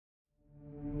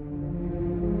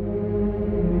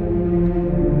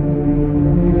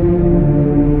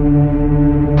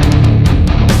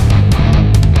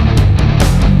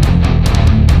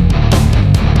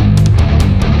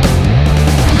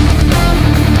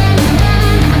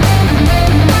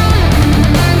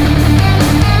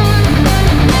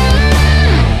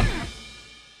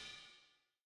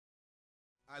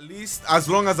least, as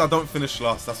long as I don't finish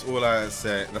last, that's all I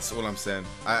say. That's all I'm saying.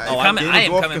 I am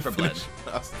coming for blood.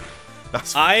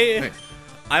 That's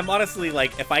I'm honestly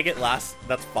like, if I get last,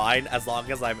 that's fine, as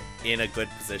long as I'm in a good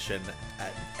position.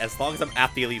 As long as I'm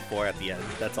at the Elite Four at the end,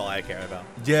 that's all I care about.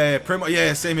 Yeah, pretty much.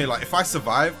 Yeah, same here. Like, if I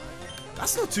survive,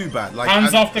 that's not too bad. Like,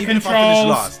 hands off the controls. If I finish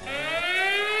last.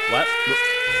 What?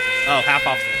 Oh, half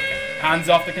off. Okay. Hands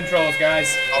off the controls,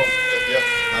 guys. Oh, yeah.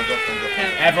 Hands off. Hands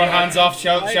off. Everyone, hands off.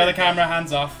 Show the camera.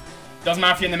 Hands off. Doesn't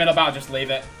matter if you're in the middle battle. Just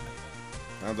leave it.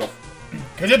 Hands off.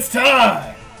 Cause it's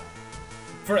time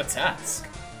for a task.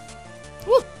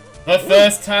 Woo. The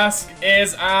first task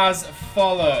is as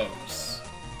follows.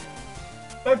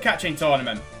 Bug catching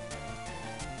tournament.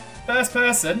 First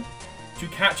person to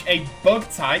catch a bug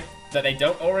type that they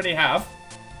don't already have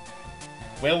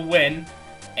will win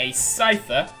a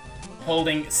Scyther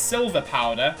holding silver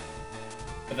powder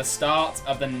for the start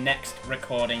of the next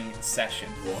recording session.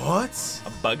 What? A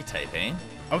bug type, eh?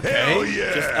 Okay. Hell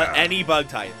yeah. Just any bug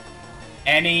type.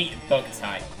 Any bug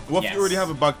type. What if you already have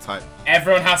a bug type?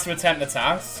 Everyone has to attempt the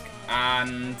task,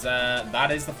 and that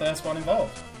is the first one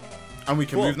involved. And we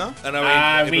can move now?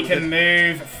 We can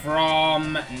move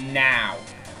from now.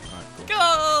 Right, cool.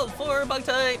 Go for bug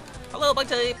type. Hello, bug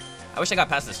type. I wish I got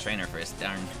past this trainer first.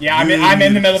 Darn. Yeah, I'm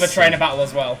in the middle of a trainer battle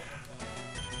as well.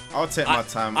 I'll take my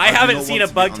time. I haven't seen a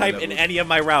bug type in any of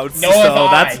my routes. Nor have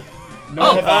I.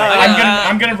 Nor have I.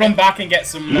 I'm gonna run back and get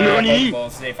some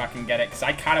Pokeballs, see if I can get it, because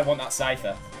I kind of want that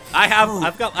Scyther.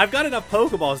 I've got enough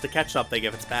Pokeballs to catch something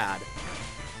if it's bad.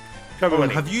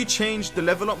 Have you changed the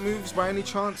level up moves by any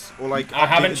chance, or like? I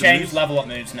haven't changed level up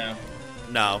moves now.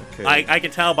 No, okay. I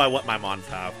can tell by what my mons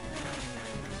have.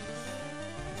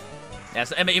 Yeah,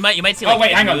 so, you might see. Like, oh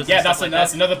wait, hang on. Yeah,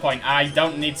 that's another point. I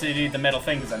don't need to do the middle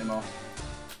fingers anymore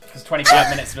because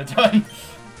 25 minutes are done.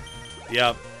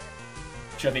 Yep.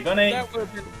 Chubby Bunny. That would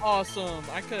have been awesome.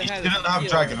 I could have had. Didn't have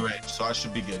Dragon Rage, so I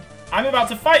should be good. I'm about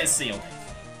to fight a seal.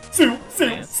 Seal.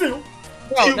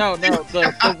 No,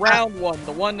 the round one,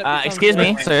 the one that. Excuse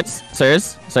me, sirs.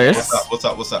 What's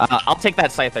up? I'll take that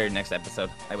Scyther next episode.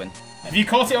 I win. Have you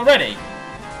caught it already?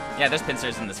 Yeah, there's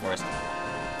pincers in this forest.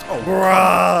 Oh,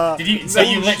 bruh. Did you? So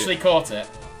you literally caught it?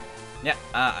 Yeah.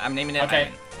 I'm naming it.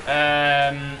 Okay.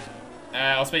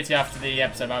 I'll speak to you after the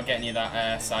episode about getting you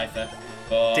that Scyther.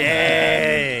 But,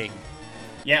 dang.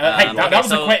 Yeah. Hey,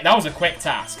 that was a quick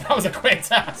task. That was a quick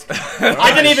task.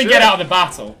 I didn't even get out of the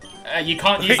battle. You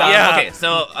can't use. Okay,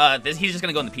 so he's just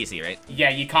gonna go in the PC, right?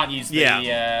 Yeah, you can't use the.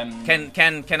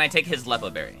 Can I take his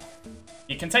Lepo Berry?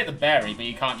 You can take the berry, but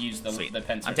you can't use the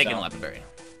pencil. I'm taking the Lepo Berry.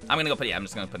 I'm gonna go put. Yeah, I'm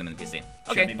just gonna put him in the PC.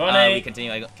 Okay. We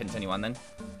continue on then.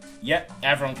 Yep.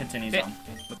 Everyone continues on.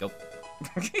 Let's go.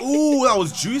 Ooh, that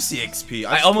was juicy XP.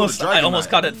 I almost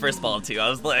caught it first ball too. I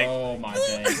was like, oh my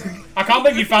days. I can't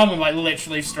believe you found them like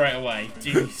literally straight away.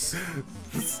 Jeez.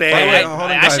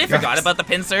 I actually forgot about the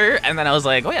pincer, and then I was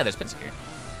like, oh yeah, there's pincer here.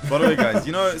 By the way, guys,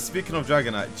 you know, speaking of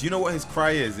Dragonite, do you know what his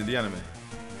cry is in the anime?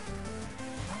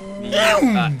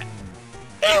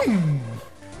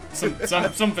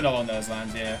 Something along those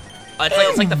lines, yeah.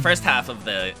 It's like the first half of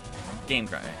the game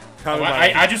cry. Oh,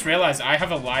 I just realized I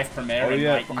have a live premiere in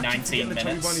like 19 minutes.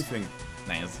 Chubby Bunny thing.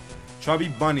 Nice. Chubby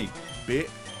Bunny, bit.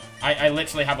 I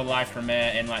literally have a live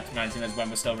premiere in like 19 minutes when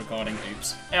we're still recording.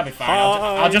 Oops. It'll be fine.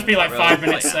 I'll just be like 5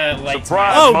 minutes late.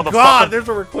 Oh god, there's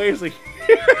a Rayquaza.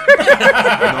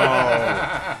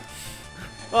 No.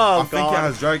 Oh I think it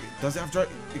has Dragon. Does it have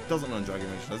Dragon? It doesn't run Dragon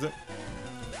Rage, does it?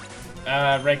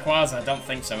 Rayquaza, I don't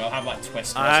think so. It'll have like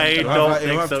Twister. I don't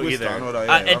think so either.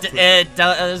 It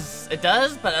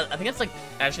does, but I think it's like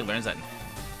actually learns that in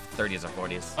 30s or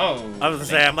 40s. Oh. I was gonna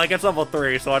say I'm like it's level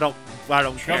 3, so I don't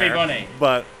Chubby care. Bunny.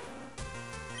 But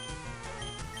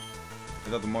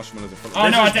Is that the marshmallows? Oh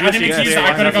no, I didn't use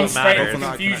that. I could have gone straight into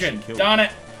confusion. Darn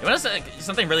it. You want to say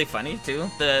something really funny too?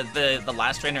 The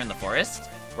last trainer in the forest,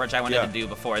 which I wanted to do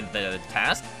before the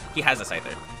task, he has a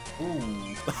Scyther.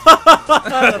 Ooh.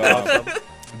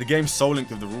 The game's so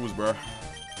linked with the rules, bro.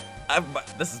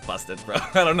 This is busted, bro.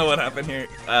 I don't know what happened here.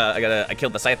 I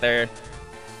killed the Scyther.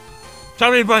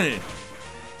 Chubby Bunny.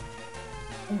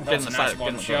 That's a nice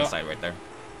one shot. Side right there.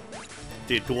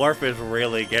 Dude, Dwarf is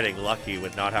really getting lucky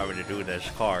with not having to do this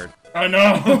card. I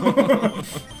know.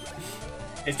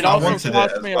 It also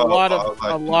cost me a lot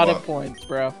of points,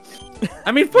 bro.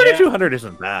 I mean, 4,200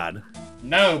 isn't bad.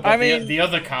 No, but I mean, the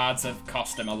other cards have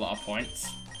cost him a lot of points.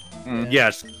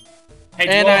 Yes.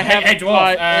 Hey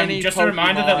Dwarf, just a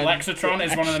reminder that Lexatron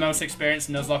is one of the most experienced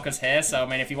Nuzlockes here, so I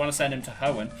mean, if you want to send him to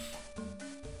Hoenn.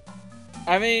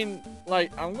 I mean,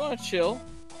 like, I'm gonna chill.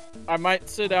 I might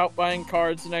sit out buying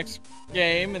cards next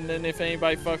game, and then if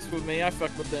anybody fucks with me, I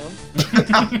fuck with them.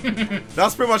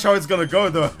 That's pretty much how it's gonna go,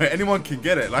 though. Anyone can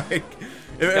get it. Like,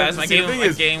 guys, my game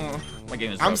is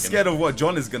I'm scared of what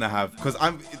John is gonna have, because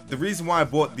the reason why I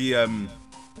bought the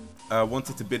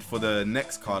wanted to bid for the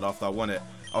next card after I won it.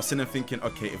 I was sitting there thinking,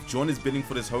 okay, if John is bidding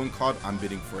for this home card, I'm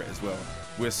bidding for it as well.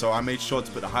 So I made sure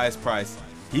to put the highest price.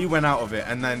 He went out of it,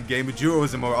 and then GamerDuo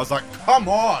was in more. I was like, come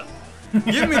on,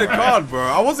 give me the card, bro.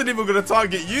 I wasn't even gonna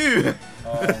target you.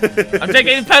 I'm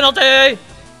taking penalty.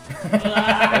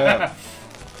 Yeah.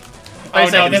 Oh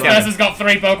no, this person's got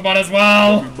 3 Pokemon as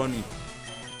well. Chubby Bunny.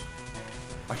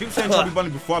 I keep saying Chubby Bunny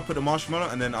before I put the Marshmallow,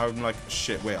 and then I'm like,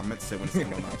 shit, wait, I meant to say when it's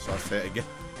coming out, so I'll say it again.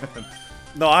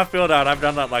 No, I feel that. I've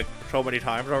done that like so many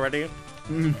times already.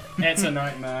 It's a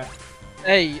nightmare.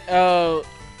 Hey,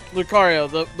 Lucario,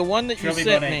 the one that you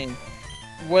sent me,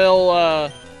 will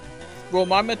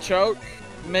my Machoke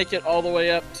make it all the way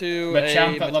up to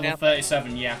Machamp at level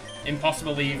 37? Yeah.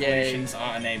 Impossible evolutions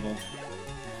are enabled.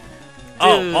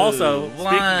 Oh, also,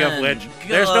 speaking of which,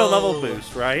 there's no level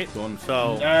boost, right?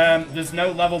 So there's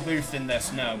no level boost in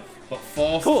this, no. But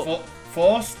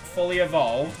Forced Fully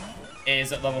Evolved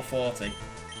is at level 40. Okay,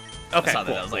 I saw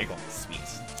that. I was like, sweet.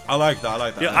 I like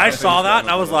that. Yeah, I saw that and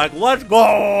I was like, let's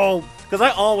go! Because I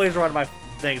always run my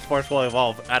things Forcefully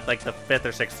Evolve at like the 5th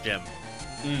or 6th gym.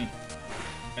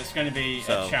 It's going to be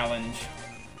a challenge.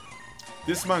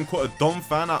 This man caught a Dom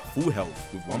fan at full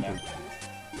health with 1 point.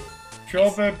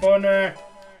 Chubby Bunny.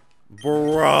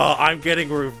 Bruh, I'm getting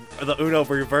the Uno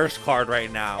reverse card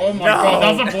right now. Oh my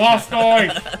god, that's a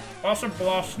Blastoise! That's a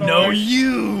Blastoise. No,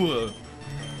 you!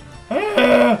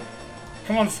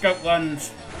 Come on, Scotland.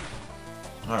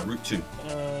 Alright, Route 2.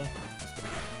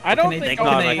 I don't think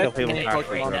I'll make catch any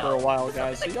Pokemon for a while,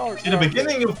 guys. So y'all See, the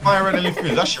beginning of Fire Red and Leaf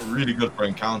Green is actually really good for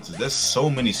encounters. There's so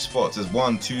many spots. There's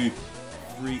 1, 2,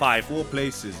 3, 4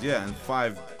 places. Yeah, and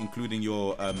 5, including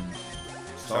your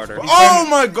starter. Oh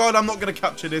my god, I'm not going to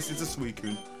capture this. It's a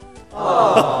Suicune.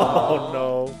 Oh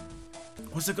no.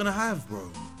 What's it going to have, bro?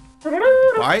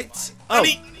 Right? Oh.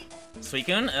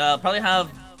 Suicune, probably have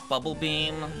Bubble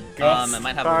Beam. Gust. It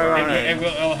might have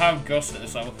It'll have Gust at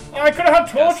this level. Oh, I could have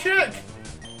had Torchic!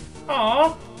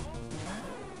 Aww.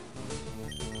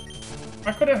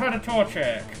 I could have had a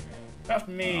Torchic. That's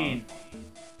mean.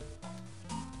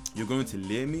 You're going to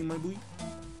lay me, my boy?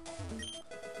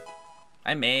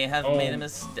 I may have made a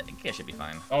mistake. I should be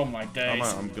fine. Oh my days.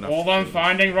 All I'm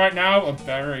finding right now are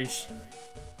berries.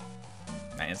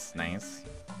 Nice.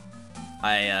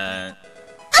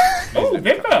 Oh,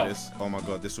 Bimbo! Oh my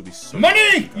god, this will be so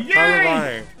money!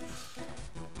 Yay!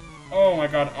 Oh my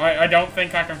god, I don't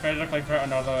think I can physically put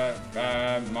another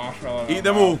Marshmallow. Eat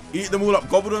them all up,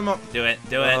 gobble them up. Do it.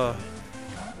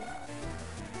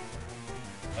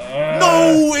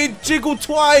 No, it jiggled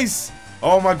twice.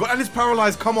 Oh my god, and it's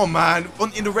paralyzed. Come on, man.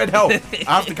 In the red health.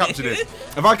 I have to capture this.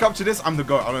 If I capture this, I'm the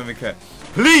GOAT. I don't even care.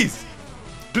 Please.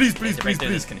 Please.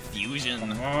 This confusion.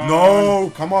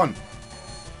 No, come on.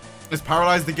 It's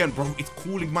paralyzed again, bro. It's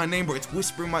calling my name, bro. It's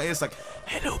whispering in my ear. It's like,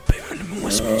 hello, baby. Let me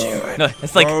whisper to you. No,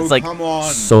 it's like, come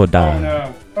on.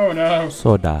 Soda. Oh no.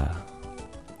 Soda.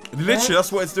 Literally,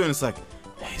 that's what it's doing. It's like,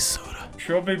 hey, Soda.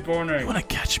 Chubby Bunny. You wanna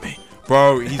catch me?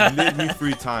 Bro, he's lit me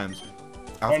 3 times.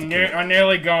 I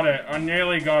nearly got it.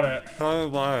 Oh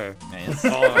my. Nice.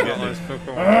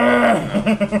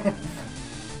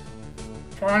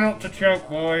 Try not to choke,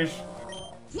 boys.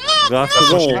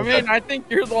 I mean, I think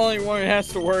you're the only one who has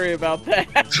to worry about that.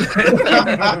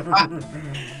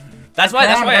 That's why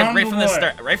right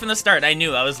from the start, I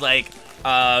knew. I was like,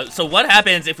 so what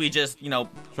happens if we just, take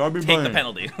the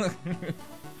penalty?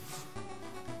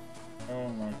 Oh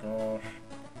my gosh.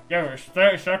 Yeah, it's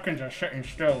 30 seconds of sitting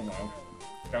still, though.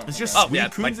 It's just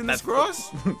Suicunes in this grass?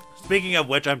 Speaking of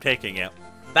which, I'm taking it.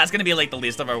 That's gonna be, the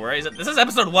least of our worries. This is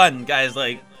episode 1, guys.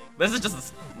 This is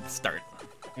just the start.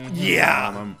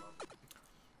 Yeah.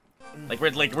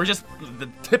 We're just the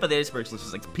tip of the iceberg. So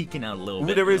it's just peeking out a little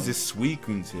bit. There is this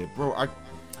Suicunes here, bro.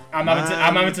 I'm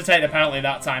having to take the penalty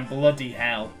that time. Bloody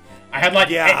hell! I had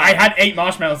I had 8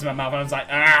 marshmallows in my mouth, and I was like,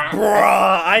 ah.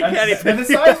 Bruh, I can't even. They're the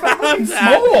size of fucking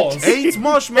s'mores. 8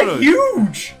 marshmallows. They're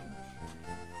huge.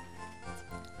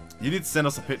 You need to send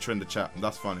us a picture in the chat.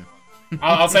 That's funny.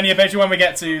 I'll send you a picture when we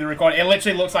get to the recording. It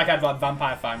literally looks like I had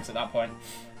vampire fangs at that point.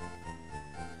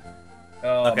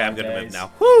 Oh, okay, I'm gonna move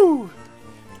now. Woo!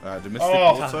 The Mystic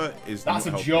Water is. That's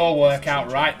a jaw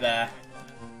workout right there.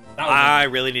 I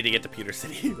really need to get to Pewter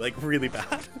City, really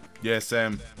bad. Yeah,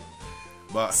 same.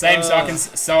 But same, so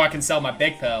I can sell my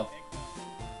big pearl.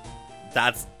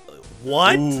 That's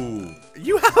what? Ooh.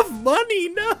 You have money,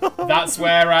 no. That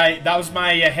was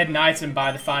my hidden item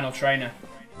by the final trainer.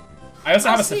 I also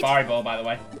have a Safari Ball, by the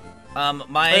way.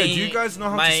 Hey, do you guys know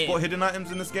how to spot hidden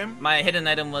items in this game? My hidden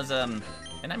item was an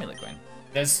amulet coin.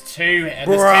 There's two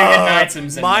hidden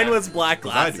items in Mine there. was black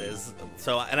glasses.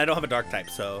 And I don't have a dark type,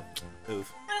 so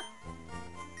oof.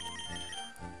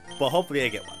 But hopefully I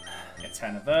get one. Get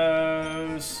 10 of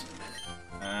those.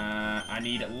 I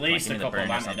need at least a couple of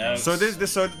antidotes. So this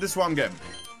is what I'm getting.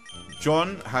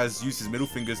 John has used his middle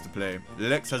fingers to play.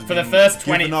 Lex has for the first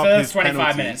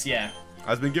 25 minutes, yeah.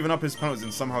 Has been giving up his penalties,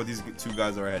 and somehow these two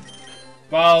guys are ahead.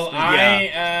 Well,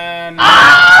 I'm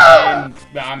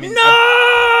in. No!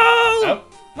 Oh.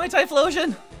 My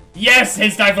Typhlosion. Yes,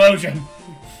 his Typhlosion.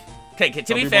 Okay,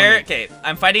 to be fair,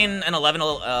 I'm fighting an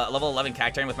level 11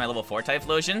 Cacturne with my level 4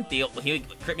 Typhlosion. He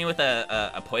crit me with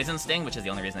a Poison Sting, which is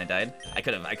the only reason I died. I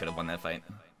could have won that fight.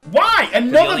 Why?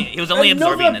 He was only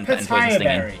absorbing and Poison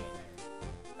Stinging.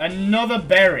 Another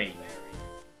berry.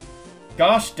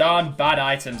 Gosh darn bad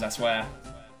items, I swear.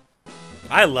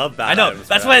 I love bad items.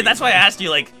 That's why I asked you,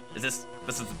 like, is this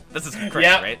is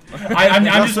correct, right? I'm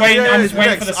just waiting. I'm just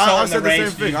waiting for the salt and the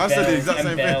rage to I said the exact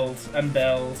same thing. And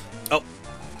build. Oh.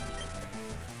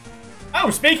 Oh,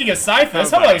 speaking of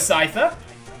ciphers, hello, Cypher.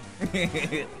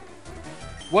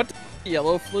 What does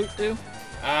Yellow Flute do?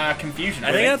 Confusion.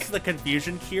 I think that's the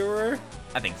Confusion Curer.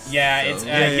 I think so. Yeah, it's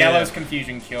yellow's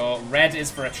Confusion Cure. Red is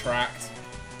for Attract.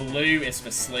 Blue is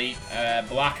for Sleep.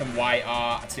 Black and white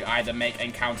are to either make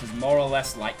encounters more or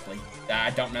less likely. I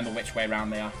don't remember which way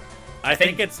around they are. I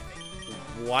think it's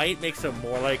white makes them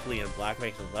more likely and black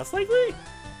makes them less likely?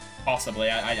 Possibly.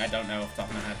 I don't know off the top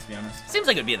of my head, to be honest. Seems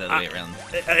like it would be the other way around.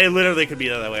 It literally could be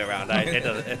the other way around.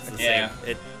 It's the same.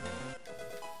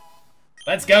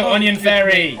 Let's go, Onion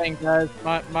Fairy! Thing, guys.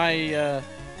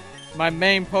 My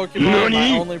main Pokemon,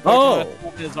 my only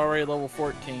Pokemon is already level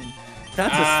 14.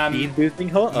 That's a speed boosting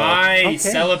hole. My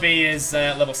Celebi is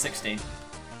level 16.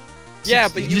 Yeah,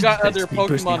 but you got other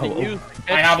Pokemon to use.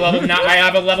 I have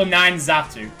a level 9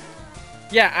 Xatu.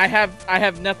 Yeah, I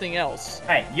have nothing else.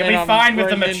 Hey, you'll be fine with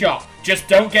the Machop. Just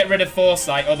don't get rid of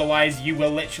Foresight, otherwise you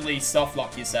will literally soft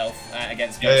lock yourself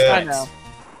against Ghost types. I know.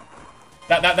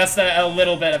 That's a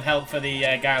little bit of help for the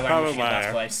guy language in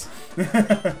last place.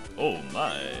 Oh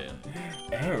my.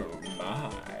 Oh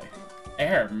my.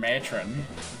 Air matron.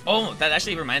 Oh, that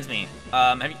actually reminds me.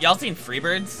 Have y'all seen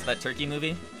Freebirds, that turkey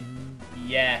movie?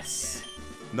 Yes.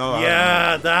 No.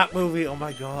 Yeah, that movie. Oh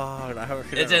my god.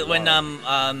 Is it when I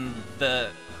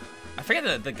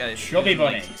forget the guy. Chubby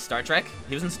Bunny. Like, Star Trek.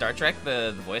 He was in Star Trek.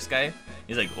 The voice guy.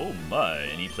 He's like, oh my,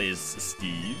 and he plays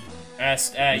Steve. Yeah,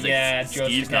 like,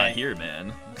 Steve's not here,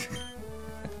 man.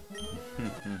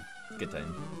 Good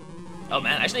time. Oh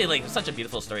man, actually, like, such a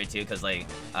beautiful story too, because like,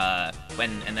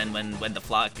 when the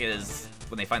flock is,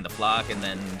 when they find the flock, and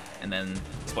then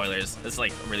spoilers, it's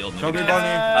like a really old movie.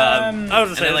 I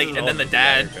was saying, and then the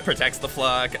dad protects the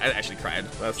flock. I actually cried.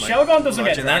 Shelgon doesn't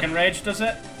get Dragon Rage, does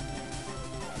it?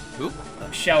 Who?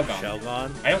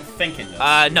 Shelgon? I don't think it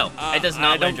does. No, it does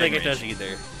not. I don't think it does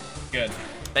either. Good.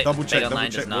 Double check,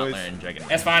 does not learn Dragon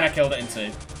Rage. It's fine, I killed it in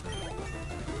 2.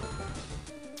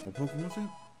 What Pokemon was it?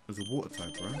 It was a water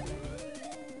type, right?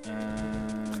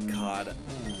 God.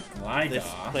 Gligar. This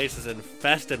place is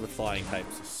infested with flying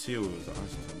types. Seal was the ice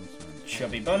type.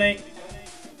 Chubby Bunny.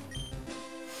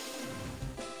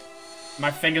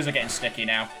 My fingers are getting sticky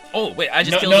now. Oh, wait, I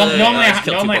just killed normally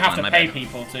I have to pay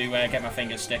people to get my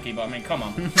fingers sticky, but I mean, come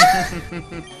on.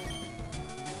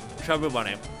 Chubby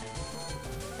Bunny.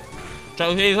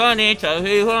 Chubby Bunny,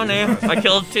 Chubby Bunny. I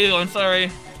killed 2, I'm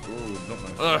sorry. Ooh, not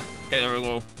nice. Ugh. Okay, there we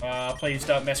go. Please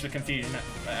don't mess with confusion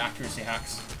accuracy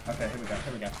hacks. Okay, here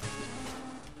we go.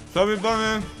 Chubby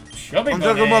Bunny. Chubby I'm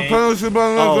Bunny. taking my penalty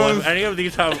bunny. Oh, if any of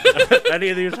these have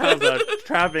the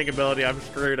trapping ability, I'm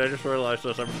screwed. I just realized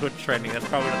this. I'm switch training. That's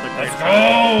probably not the greatest.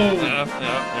 Let's go!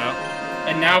 Yeah.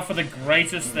 And now for the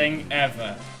greatest thing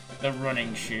ever. The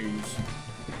running shoes.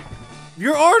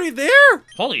 You're already there?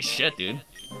 Holy shit, dude.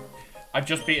 I've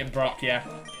just beaten Brock, yeah.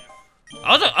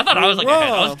 I thought I was like ahead.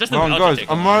 I was just about guys, to take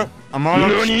am I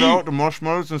allowed to start the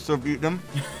marshmallows and still eat them?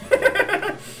 You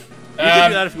can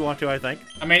do that if you want to, I think.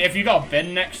 I mean, if you got a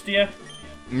bin next to you.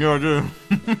 Yeah, I do.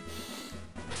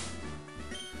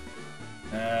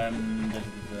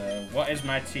 What is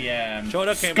my TM?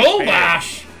 Skull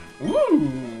Bash!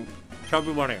 Ooh!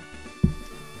 Chubby Bunny.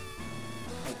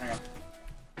 Oh, hang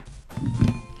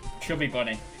on. Chubby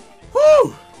Bunny.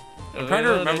 Woo! I'm trying to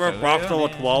remember if Brock's still a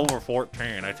 12 or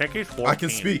 14. I think he's 14. I can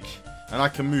speak, and I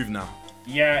can move now.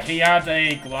 Yeah, he had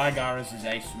a Gligar as his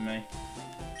ace for me.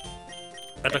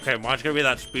 That's okay, mine's gonna be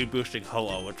that speed boosting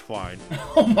hello, it's fine.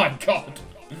 Oh my god!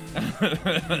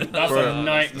 That's a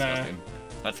nightmare.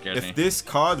 That scares me. If this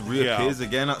card reappears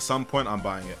again at some point, I'm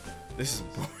buying it. This is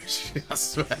bullshit, I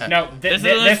swear. No, this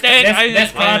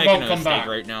card won't come back.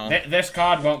 Right now. This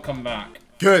card won't come back.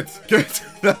 Good, good.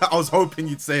 I was hoping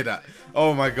you'd say that.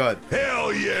 Oh my god.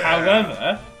 Hell yeah!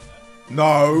 However,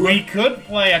 no. We could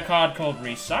play a card called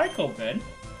Recycle Bin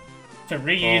to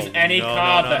reuse any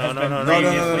card that has been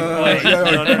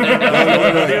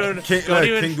previously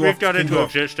played. We've got into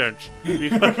existence.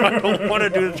 Because I don't want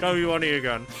to do the Chubby Bunny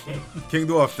again. King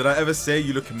Dwarf, did I ever say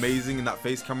you look amazing in that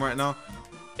face cam right now?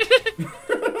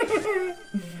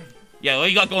 Yeah,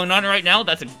 what you got going on right now?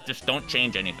 That's just don't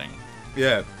change anything.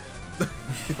 Yeah.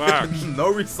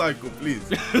 No recycle, please.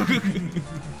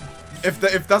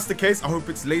 If that's the case, I hope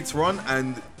it's later on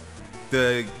and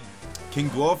the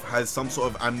King Dwarf has some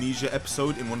sort of amnesia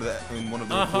episode in one of the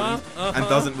recordings and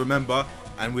doesn't remember,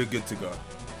 and we're good to go.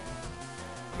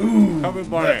 Ooh,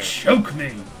 choke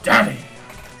me, daddy.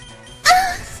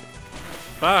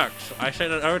 Facts. I say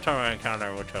that every time I encounter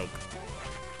I will choke.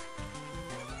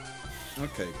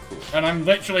 Okay, cool. And I'm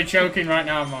literally choking right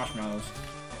now on marshmallows.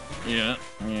 Yeah.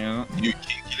 You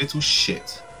kinky little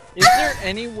shit. Is there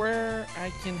anywhere I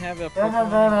can have a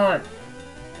Pokemon?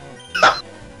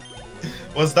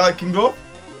 What's that, King Dwarf?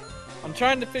 I'm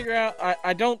trying to figure out.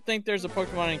 I don't think there's a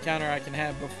Pokemon encounter I can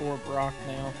have before Brock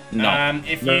now. No.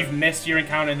 If you've missed your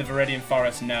encounter in the Viridian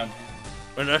Forest, no.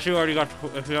 Unless you already got,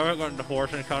 if you haven't gotten the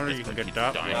horse encounter, you can get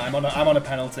that. I'm on a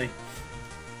penalty.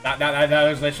 That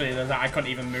was literally, I couldn't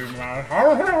even move around.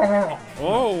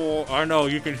 Oh, I know.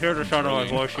 You can hear the sound of my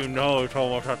voice. You know it's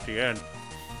almost at the end.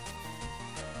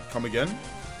 Come again?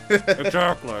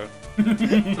 Exactly.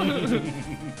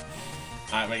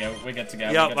 Alright, we're good to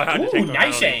go. Yep, I had to take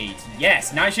Nightshade!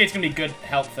 Yes, Nightshade's gonna be good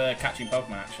help for catching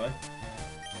Pokemon, actually.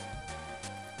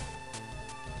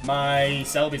 My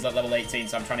Selby's at level 18,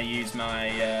 so I'm trying to use my...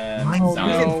 Is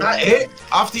that it?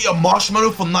 After your Marshmallow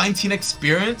for 19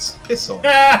 experience? Piss off.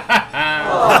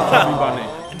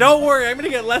 Don't worry, I'm gonna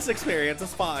get less experience,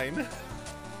 it's fine.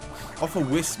 Off a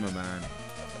Whisper, man.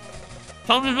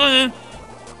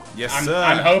 Yes, sir.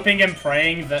 I'm hoping and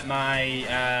praying that my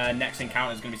next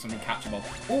encounter is going to be something catchable.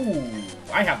 Ooh,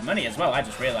 I have money as well. I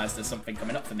just realised there's something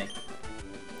coming up for me.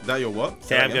 Is that your what?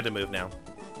 Okay, I'm good to move now.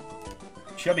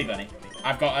 Chubby Bunny.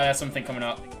 I've got something coming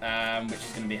up, which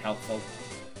is going to be helpful.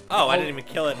 Oh, I didn't even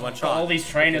kill it in one shot. All these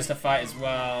trainers to fight as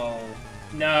well.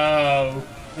 No.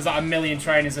 There's like 1 million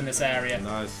trainers in this area.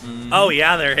 Nice. Oh,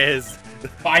 yeah, there is.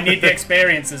 But I need the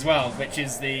experience as well, which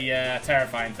is the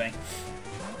terrifying thing.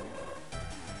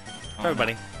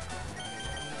 Everybody.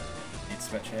 Need to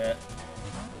switch it.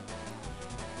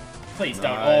 Please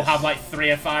don't all have like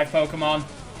 3 or 5 Pokemon.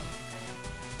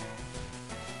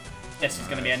 This is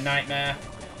going to be a nightmare.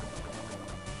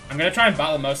 I'm going to try and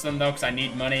battle most of them though, because I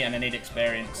need money and I need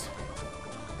experience.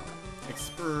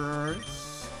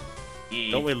 Experience. Yeah.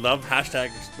 Don't we love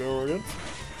hashtag experience?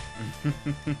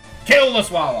 Kill the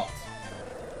Swallow.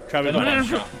 Chubby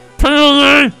Bunny.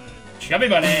 Chubby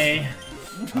Bunny.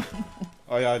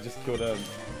 Oh yeah, I just killed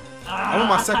I'm on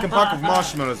my second pack of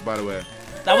marshmallows, by the way.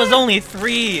 That was only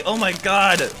 3. Oh my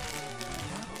god.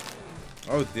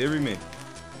 Oh dearie me.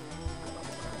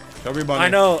 Chubby Bunny. I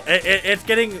know. It's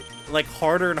getting like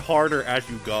harder and harder as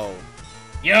you go.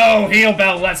 Yo, Heal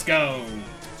Bell, let's go.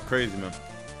 It's crazy, man.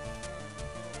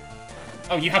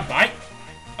 Oh, you have Bite?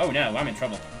 Oh no, I'm in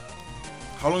trouble.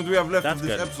 How long do we have left of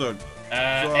this episode?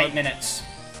 8 minutes.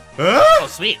 Huh? Oh,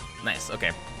 sweet. Nice.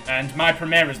 Okay. And my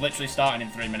premiere is literally starting in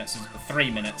 3 minutes.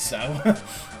 3 minutes, so.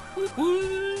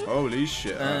 Holy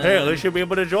shit. Hey, at least you'll be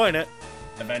able to join it.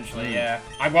 Eventually, yeah.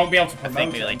 I won't be able to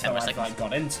promote it like until 10 I seconds.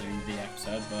 got into the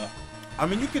episode, but. I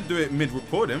mean, you could do it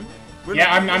mid-recording.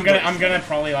 Yeah, I'm gonna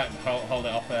probably like hold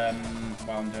it up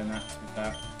while I'm doing that. To be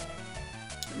fair.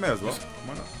 May as well.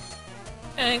 Why not?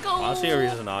 And go. I'll see a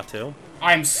reason not to.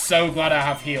 I'm so glad I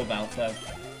have Heal Belt though.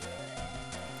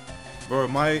 Bro,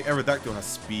 my Aerodactyl has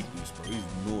speed boost, bro. He's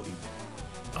naughty.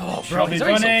 Oh, bro, he's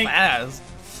already so fast.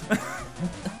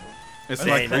 It's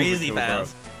like crazy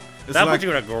fast. That puts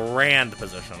you in a grand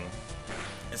position.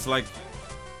 It's like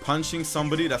punching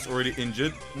somebody that's already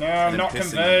injured. No, not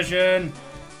conversion.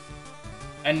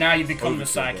 And now you become the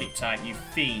psychic type, you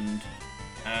fiend.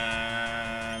 But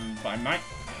I might.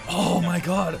 Oh my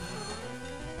god.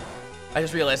 I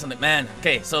just realized something, man.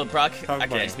 Okay, so Brock,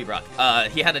 actually I just beat Brock.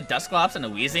 He had a Dusclops and a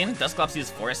Weezing. Dusclops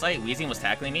used Foresight. Weezing was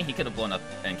tackling me. He could have blown up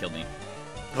and killed me.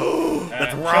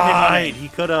 That's right. He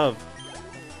could have.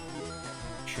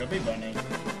 Chubby Bunny.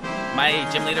 My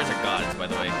gym leaders are gods, by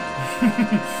the way.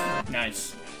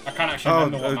 Nice. I can't actually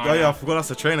remember what mine yeah, I forgot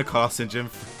that's a trainer class in Gym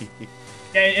 3.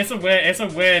 Yeah, it's a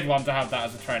weird one to have that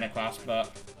as a trainer class, but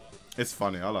it's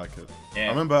funny. I like it. Yeah. I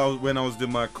remember when I was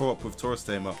doing my co-op with Taurus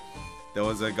Tamer, there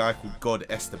was a guy called God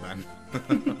Esteban.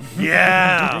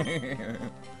 Yeah.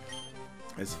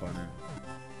 It's funny.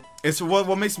 It's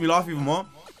what makes me laugh even more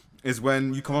is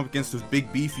when you come up against those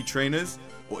big beefy trainers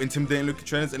or intimidating looking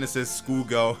trainers and it says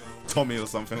schoolgirl Tommy or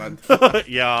something like that.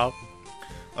 Yeah.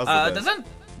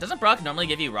 Doesn't Brock normally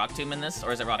give you Rock Tomb in this,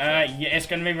 or is it Rock Tomb? Yeah, it's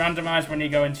going to be randomized when you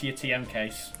go into your TM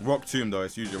case. Rock Tomb though,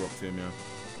 it's usually Rock Tomb, yeah.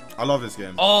 I love this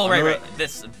game. Oh, right.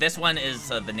 This one is,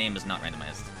 the name is not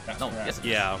randomized. That's no, correct. yes, it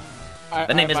is. Yeah.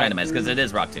 The name is randomized, because it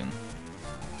is Rock Tomb.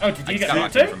 Oh, did you get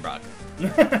Rock that Tomb too? from Brock.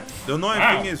 The annoying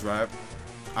thing is, right,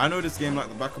 I know this game like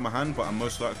the back of my hand, but I'm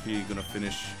most likely going to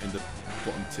finish in the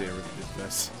bottom tier of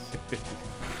this verse.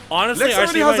 Honestly, Lex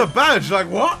already has a badge, like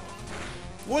what?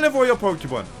 What level are your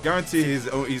Pokemon? Guarantee he's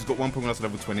got one Pokemon that's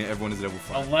level 20, everyone is level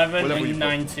 5. 11 and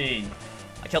 19.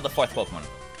 I killed the 4th Pokemon.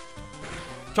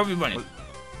 Trophy running.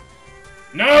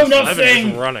 No, not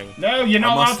sing! Running. No, you're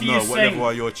not allowed to use what sing. level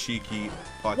are your cheeky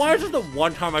party? Why is it the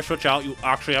one time I switch out, you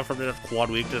actually have something that's quad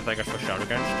weak to think I switch out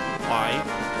against? Why?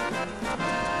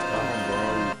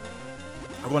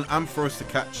 I want Ampharos to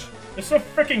catch. It's a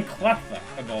freaking Cleffa,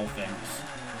 of all things.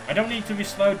 I don't need to be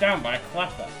slowed down by a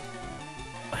Cleffa.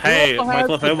 Hey, my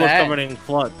Cleffa was coming in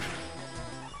clutch.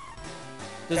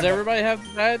 Does everybody have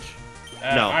the badge?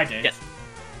 No. I do. Yes.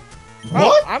 What?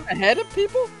 Oh, I'm ahead of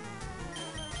people?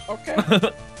 Okay.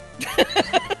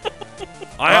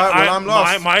 I'm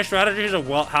lost. My strategy is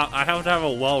I have to have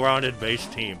a well-rounded base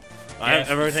team. I have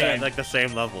everything at like the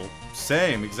same level.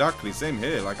 Same, exactly, same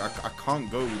here. Like I can't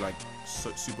go like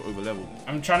super over level.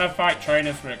 I'm trying to fight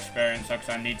trainers for experience because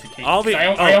I need to keep.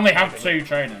 I only have 2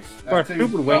 trainers.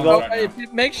 If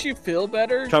it makes you feel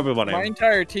better, my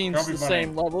entire team's the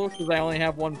same level because I only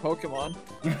have 1 Pokemon.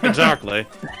 Exactly.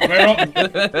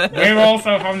 We're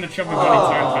also having the Chubby Bunny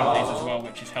time penalties as well,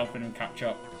 which is helping them catch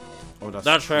up. Oh,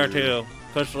 that's fair too.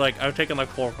 Cause like I've taken like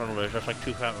 4 penalties. That's like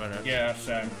 2 minutes. Yeah,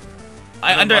 same.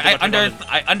 I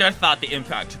underthought the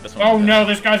impact of this one. Oh no,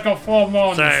 this guy's got 4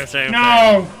 Mons. Same.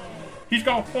 No! He's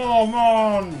got 4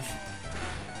 Mons!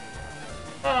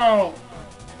 Oh!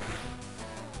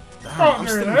 Damn,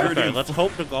 Okay, let's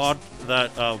hope to God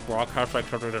that Brock has like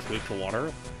something that's weak to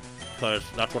water. Because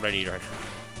that's what I need right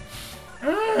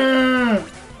now.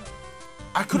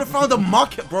 I could have found a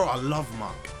muck, bro. I love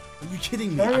muck. Are you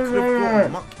kidding me? I could have got a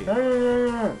muck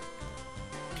here.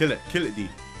 Kill it, D.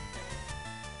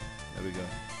 There we go.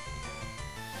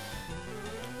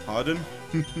 Harden?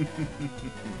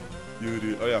 You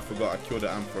dude. Oh yeah, I forgot. I killed the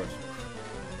Ampharos.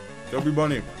 Chubby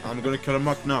Bunny. I'm gonna kill a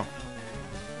muck now.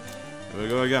 Here we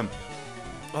go again.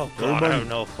 Oh god, I have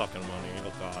no fucking money.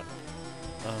 Oh god.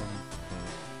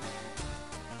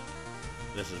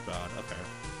 This is bad. Okay.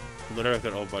 Literally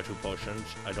could own by 2 potions.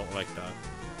 I don't like that.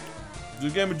 The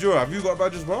GamerDuo, have you got a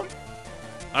badge as well?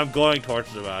 I'm going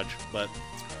towards the badge, but...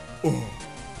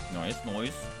 Nice.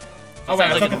 Oh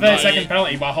wait, I took a 30-second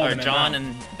penalty by holding it John down.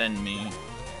 and then me.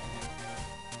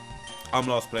 I'm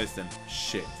last place then.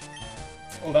 Shit.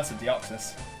 Oh, that's a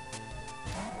Deoxys.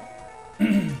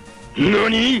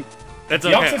 NANI? It's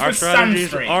okay. Deoxys Our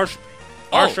strategies,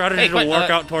 our strategies will work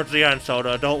but, out towards the end, so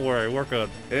don't worry, we're good.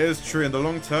 It is true. In the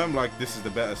long term, like, this is the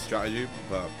better strategy,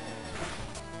 but...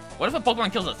 What if a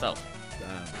Pokemon kills itself?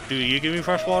 Damn. Do you give me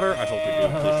fresh water? I hope you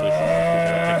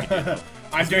do. Please.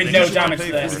 I'm doing no damage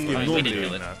to this.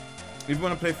 Even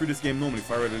when I play through this game normally,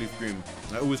 Fire Red or Leaf Green,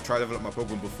 I always try to develop my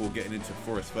Pokemon before getting into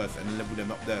Forest first and then level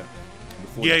them up there.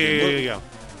 Yeah.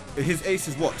 His ace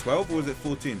is what, 12 or was it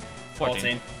 14?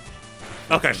 14.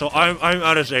 Okay, so I'm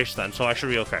at his ace then, so I should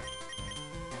be okay.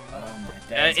 Oh my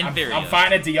days. In theory, I'm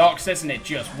fighting a Deoxys and it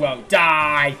just won't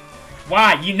die.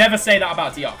 Why? You never say that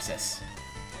about Deoxys.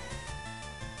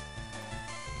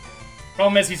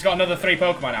 Problem is, he's got another 3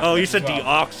 Pokemon out. Oh, you said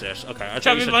Deoxys. Okay, I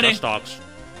thought you said Nuzlocke.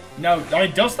 No, I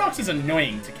mean, Nuzlocke is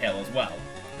annoying to kill as well.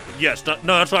 Yes, no,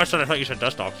 that's what I said. I thought you said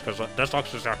Nuzlocke, because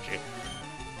Nuzlocke is actually...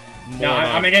 No,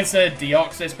 I'm against a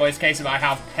Deoxys, but it's a case of I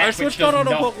have Pet, which does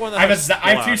not... I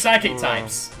have 2 Psychic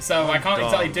types, so I can't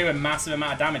exactly do a massive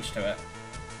amount of damage to it.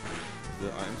 Is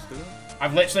the item still?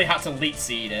 I've literally had to Leech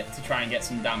Seed it to try and get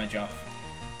some damage off.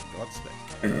 Godspeed.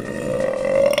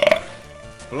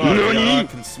 Bloody, I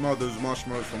can smell those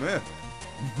marshmallows from here.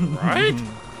 Right?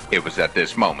 It was at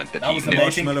this moment that he was the knew.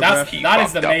 mating, that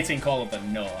is the mating call of the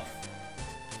North.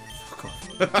 Fuck off.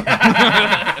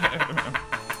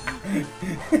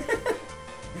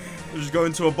 Just go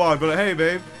into a bar and be like, hey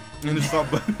babe, and just start.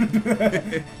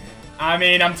 I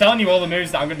mean, I'm telling you all the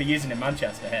moves that I'm going to be using in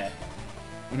Manchester here.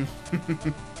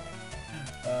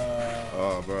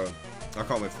 Oh, bro. I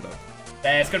can't wait for that.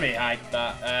 It's going to be hype.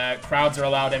 That crowds are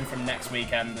allowed in from next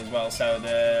weekend as well, so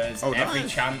there's every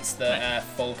chance that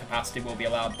full capacity will be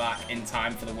allowed back in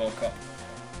time for the World Cup.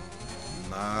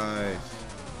 Nice.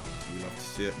 You love to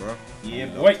see it, bro. Yeah,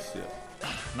 boy.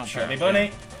 Not Shirley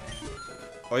Bunny.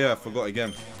 Oh yeah, I forgot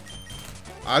again.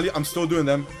 I'm still doing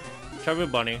them. Chubby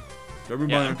Bunny. Chubby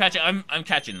Yeah, Bunny. I'm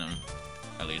catching them,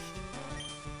 at least.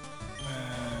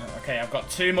 Okay, I've got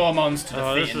 2 more mons to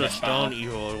defeat This is in a this stone battle.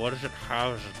 evil. What does it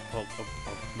have as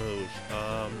a moves?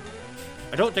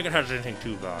 I don't think it has anything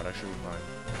too bad. I should be fine.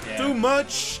 Yeah. Too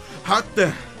much. Hot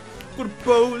the good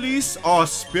police. Oh,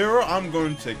 Spiro, I'm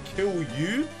going to kill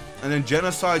you and then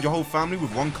genocide your whole family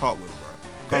with 1 cartwheel,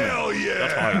 bro. Hell yeah.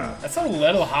 That's fine. That's a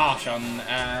little harsh on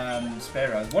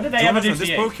Spearows. What did they ever do to this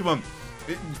you? Pokemon,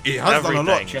 it has done a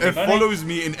lot. Everything. It follows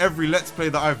me in every Let's Play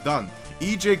that I've done.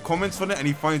 EJ comments on it and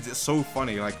he finds it so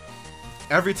funny. Like,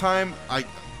 every time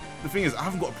the thing is, I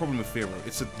haven't got a problem with Fearow.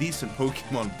 It's a decent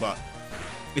Pokemon, but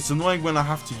it's annoying when I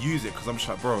have to use it because I'm just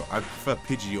like, bro, I prefer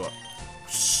Pidgeot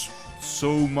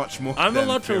so much more. I'm than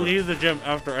allowed to Fearow. leave the gym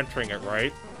after entering it,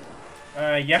 right?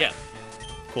 Yeah.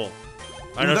 Cool.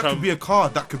 Ooh, that could be a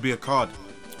card. That could be a card.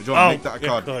 John, make that a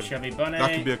card. Good. Chubby Bunny.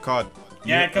 That could be a card.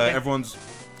 Yeah, it could be. Everyone's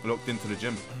locked into the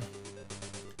gym.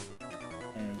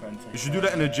 You should do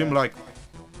that in a gym like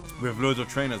with loads of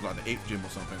trainers, like the 8th gym or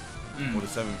something, or the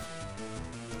 7th.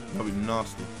 That'd be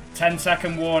nasty.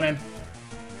 10-second warning.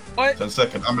 What? 10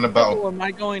 seconds. I'm in a How battle. am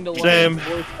I going to Same. learn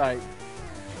voice type?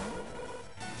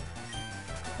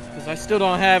 Because I still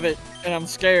don't have it, and I'm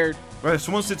scared. Right,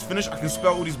 so once it's finished, I can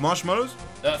spell all these marshmallows.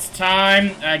 That's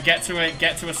time. Get to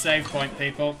a save point,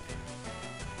 people.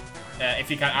 If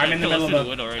you can, I'm in the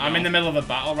middle of a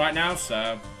battle right now,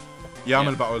 so. Yeah, I'm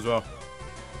in a battle as well.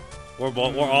 We're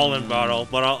all in battle,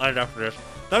 but I'll end after this.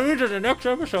 That means in the next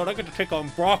episode, I get to take on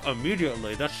Brock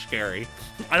immediately. That's scary.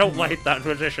 I don't like that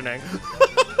positioning.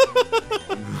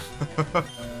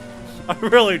 I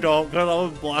really don't, because I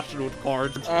was blasted with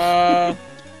cards. Yeah,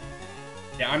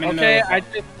 I'm in the middle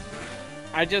of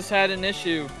I just had an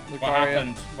issue, Lucario. What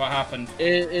happened? What happened?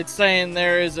 It's saying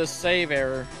there is a save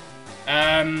error.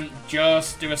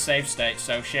 Just do a save state,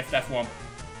 so Shift F1.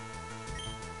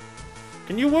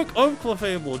 Can you work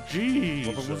uncliffable? Jeez.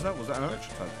 What was that? Was that an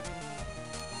extra type?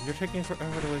 You're taking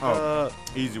forever to wake Oh, up.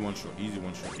 easy one shot. Easy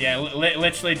one shot. Yeah,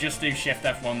 literally just do Shift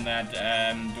F1 there,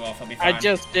 Dwarf, I'll be fine. I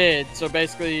just did, so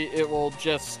basically it will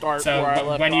just start So where I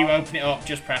left when you off. open it up,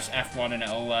 just press F1 and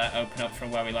it'll open up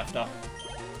from where we left off.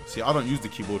 See, I don't use the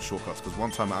keyboard shortcuts because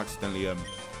one time I accidentally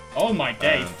Oh my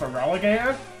days,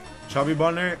 Feraligatr? Chubby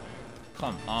Bunny.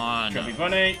 Come on. Chubby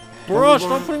Bunny. Bro,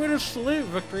 stop putting me to sleep,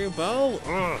 Victory Bell.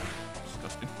 Ugh.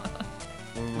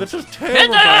 This is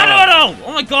terrible. No!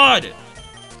 Oh my god!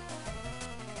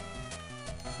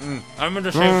 I'm in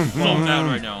the same So mad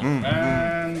right now.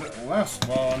 And last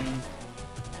one.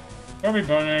 Chubby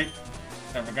Bunny.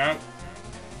 There we go.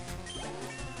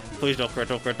 Please don't crit,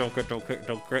 don't crit, don't crit, don't crit,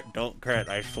 don't crit, don't crit,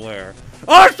 I swear.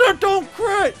 I said don't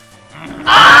crit!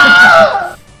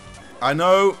 I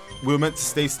know we were meant to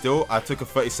stay still. I took a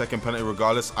 30-second penalty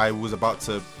regardless. I was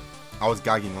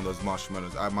gagging on those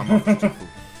marshmallows. My mouth was too full.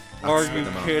 Are you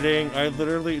kidding? I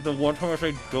literally, the one time I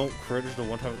say don't crit is the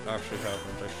one time it actually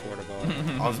happens, I swear to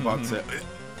God. I was about to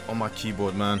on my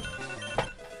keyboard, man.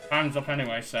 Time's up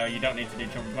anyway, so you don't need to do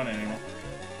Chubby Bunny anymore.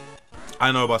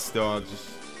 I know, but still, I just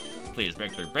Please,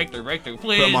 breakthrough,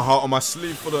 please. put my heart on my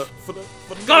sleeve for the.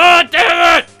 God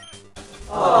damn it!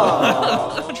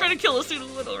 I'm trying to kill a pseudo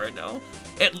little right now.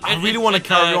 I really want to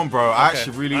carry on, bro. I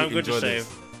actually really I'm good to enjoy save.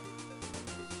 this.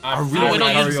 I really want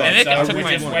wanna to use use Mimic, I so took we're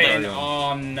my just one. waiting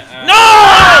on... No!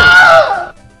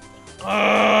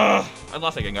 I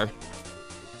lost a Gengar.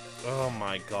 Oh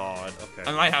my God, okay.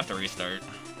 I might have to restart.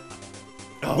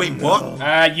 Oh, Wait,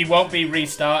 what? You won't be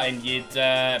restarting, you'd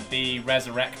be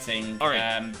resurrecting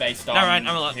based on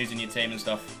who's in your team and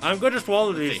stuff. I'm going to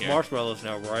swallow see these here. marshmallows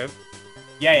now, right?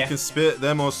 Yeah, You yeah. can spit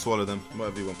them or swallow them,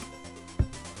 whatever you want.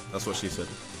 That's what she said.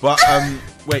 But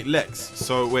wait, Lex.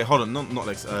 So wait, hold on, not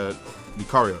Lex.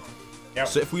 Lucario. Yep.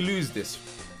 So if we lose this,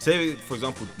 say for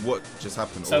example, what just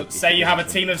happened? So or if say it you have a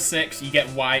happened. team of 6, you get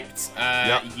wiped.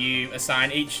 Yep. You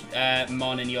assign each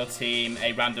mon in your team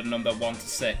a random number 1 to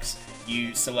 6.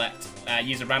 You select,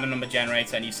 use a random number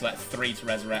generator, and you select 3 to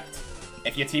resurrect.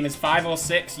 If your team is 5 or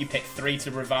 6, you pick 3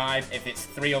 to revive. If it's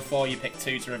 3 or 4, you pick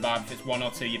 2 to revive. If it's 1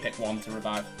 or 2, you pick 1 to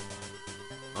revive.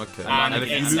 Okay. And if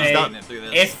you it's lose that,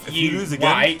 if you lose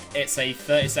again, wipe, it's a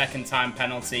 30-second time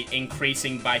penalty,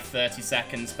 increasing by 30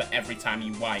 seconds for every time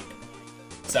you wipe.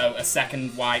 So a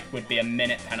second wipe would be a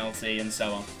minute penalty, and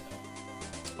so on.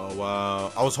 oh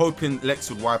wow! I was hoping Lex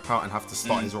would wipe out and have to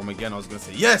start his ROM again. I was gonna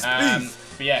say yes, please.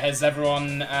 But yeah, has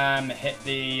everyone hit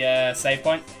the save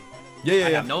point?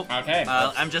 Yeah. Nope. Okay.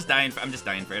 I'm just dying. I'm just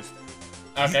dying first.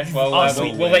 Okay, well,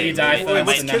 Awesome. we'll let you die Wait, first,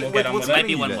 what's and then we'll get on what's with There it. might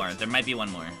be one Lex? more. There might be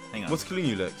one more. Hang on. What's killing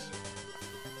you, Lex?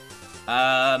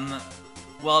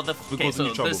 Well, the Because so in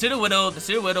the trouble.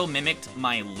 Pseudo-Widow mimicked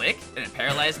my lick, and it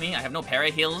paralyzed me. I have no para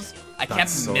heals. I kept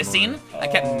That's so missing. annoying. I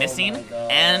kept Oh missing my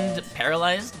God. and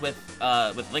paralyzed with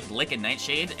lick and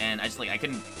Nightshade, and I just I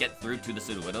couldn't get through to the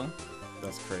Pseudo-Widow.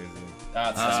 That's crazy.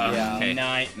 That's Yeah. a Okay.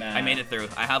 nightmare. I made it through.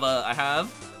 I have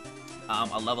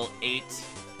a level 8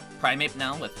 Primeape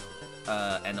now with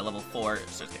and a level 4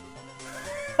 Surskit.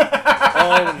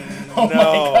 Oh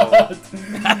no!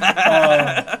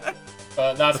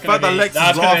 But that's The fact that Lex is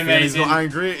gonna be laughing and he's amazing. not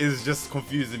angry is just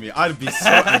confusing me. I'd be so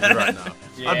angry right now.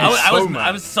 Yeah. I'd be I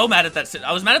mad. was so mad at that.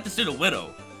 I was mad at the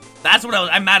Pseudo-Widow. That's what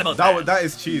I'm mad about. That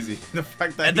is cheesy. The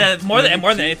fact that And then more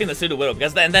than anything, the Pseudo-Widow,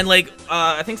 because then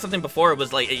I think something before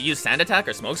was it used Sand Attack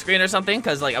or Smoke Screen or something,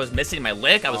 because I was missing my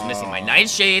lick, I was missing my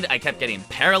Nightshade, I kept getting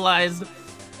paralyzed,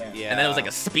 Yeah. and then it was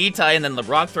a speed tie, and then the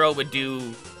Rock Throw would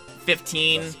do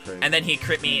 15, That's crazy. and then he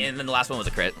crit me, and then the last one was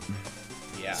a crit.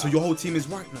 Yeah. So your whole team is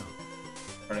white now.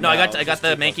 No, I got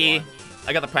the Mankey,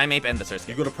 I got the Primeape and the You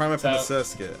Surskit. got a Primeape and a So-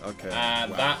 Surskit. Okay.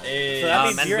 And Wow. that is... So that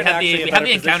means and you're we in have actually the a we have better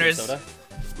the position, encounters. Soda.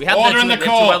 We have Order the in the two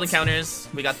court. wild encounters.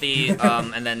 We got the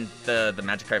and then the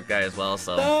Magikarp guy as well.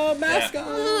 So The mascot.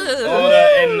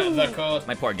 Order in the court.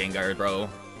 my poor Gengar, bro.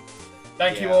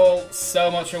 Thank you Yeah. all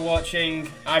so much for watching.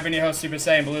 I've been your host, Super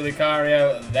Saiyan Blue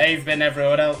Lucario. They've been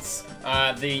everyone else.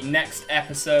 The next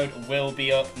episode will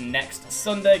be up next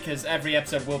Sunday, because every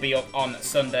episode will be up on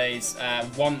Sundays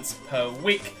once per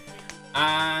week.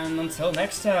 And until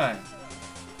next time,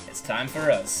 it's time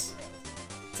for us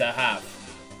to have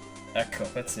a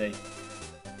cup of tea.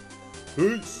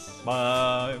 Peace.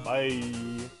 Bye.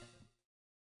 Bye.